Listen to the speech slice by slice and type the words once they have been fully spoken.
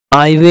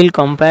I will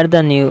compare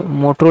the new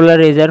Motorola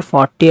Razr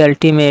 40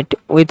 Ultimate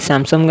with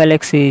Samsung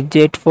Galaxy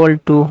Z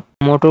Fold 2.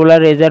 Motorola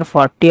Razr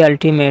 40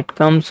 Ultimate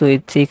comes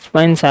with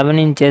 6.7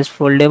 inches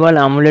foldable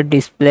AMOLED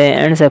display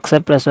and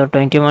success ratio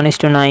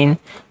 21:9.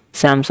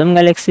 Samsung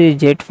Galaxy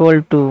Z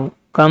Fold 2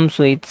 comes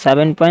with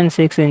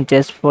 7.6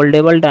 inches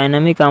foldable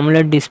dynamic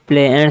AMOLED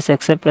display and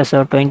success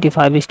ratio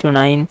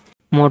 25:9.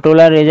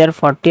 Motorola Razr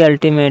 40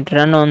 Ultimate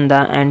run on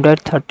the Android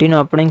 13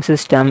 operating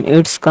system.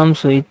 It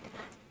comes with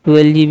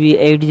 12 GB,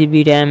 8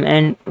 GB RAM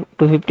and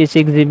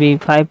 256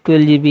 GB,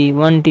 512 GB,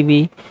 1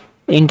 TB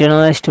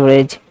internal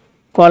storage.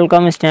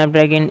 Qualcomm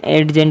Snapdragon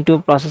 8 Gen 2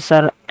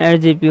 processor, 8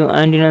 GPU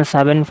Adreno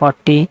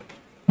 740.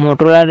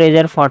 Motorola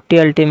Razr 40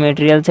 Ultimate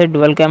real set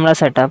dual camera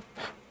setup,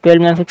 12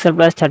 megapixel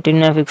plus 13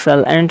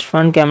 megapixel and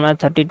front camera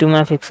 32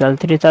 megapixel,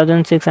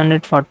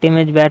 3640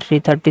 mAh battery,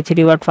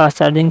 33 watt fast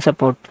charging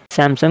support.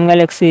 Samsung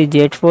Galaxy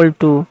Z Fold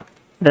 2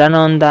 run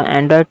on the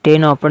Android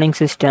 10 operating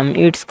system.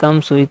 It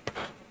comes with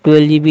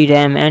 12 GB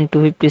RAM and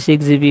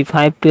 256 GB,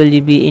 512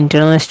 GB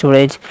internal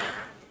storage.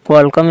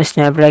 Qualcomm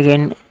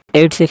Snapdragon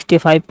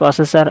 865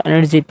 processor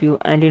and GPU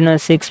Adreno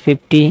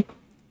 650.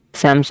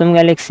 Samsung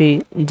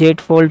Galaxy Z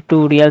Fold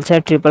 2 real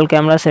set triple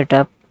camera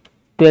setup,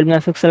 12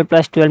 megapixel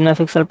plus 12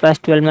 megapixel plus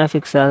 12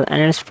 megapixel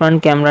and its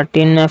front camera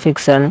 10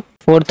 megapixel,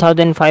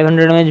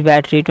 4500 mAh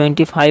battery,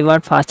 25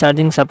 watt fast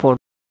charging support.